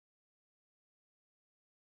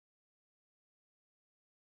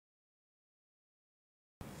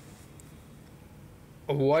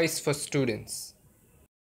a voice for students,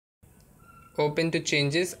 open to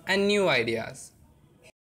changes and new ideas.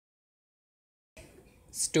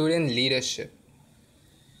 Student leadership,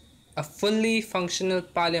 a fully functional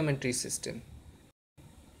parliamentary system.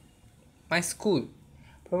 My school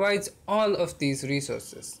provides all of these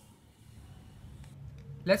resources.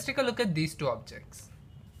 Let's take a look at these two objects,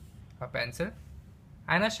 a pencil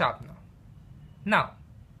and a sharpener. Now,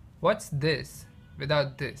 what's this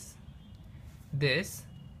without this? This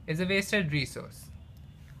is a wasted resource.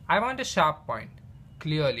 I want a sharp point.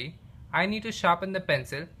 Clearly, I need to sharpen the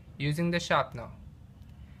pencil using the sharpener.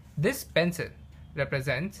 This pencil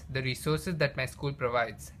represents the resources that my school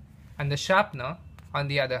provides, and the sharpener, on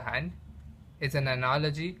the other hand, is an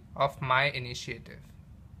analogy of my initiative.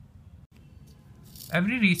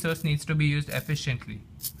 Every resource needs to be used efficiently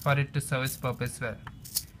for it to serve its purpose well.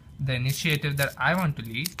 The initiative that I want to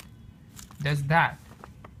lead does that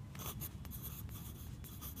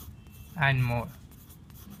and more.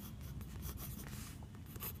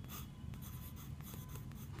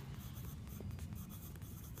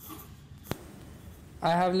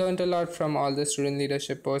 I have learned a lot from all the student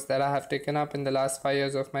leadership posts that I have taken up in the last 5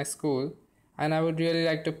 years of my school, and I would really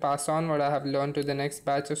like to pass on what I have learned to the next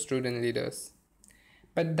batch of student leaders.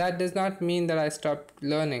 But that does not mean that I stopped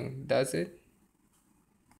learning, does it?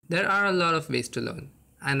 There are a lot of ways to learn,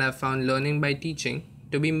 and I've found learning by teaching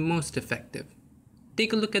to be most effective.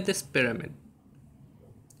 Take a look at this pyramid.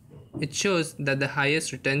 It shows that the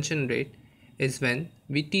highest retention rate is when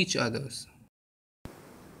we teach others.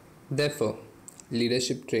 Therefore,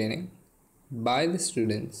 leadership training by the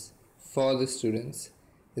students for the students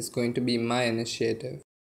is going to be my initiative.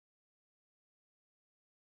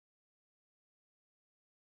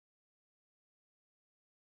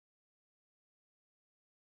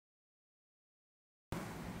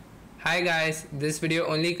 Hi guys, this video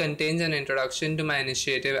only contains an introduction to my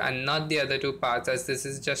initiative and not the other two parts, as this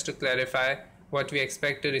is just to clarify what we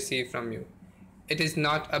expect to receive from you. It is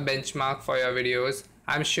not a benchmark for your videos.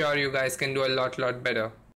 I'm sure you guys can do a lot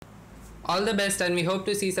better. All the best, and we hope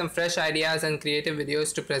to see some fresh ideas and creative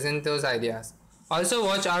videos to present those ideas. Also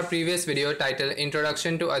watch our previous video titled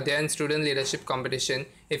Introduction to Adhyayan Student Leadership Competition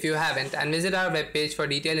if you haven't, and visit our webpage for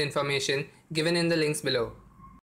detailed information given in the links below.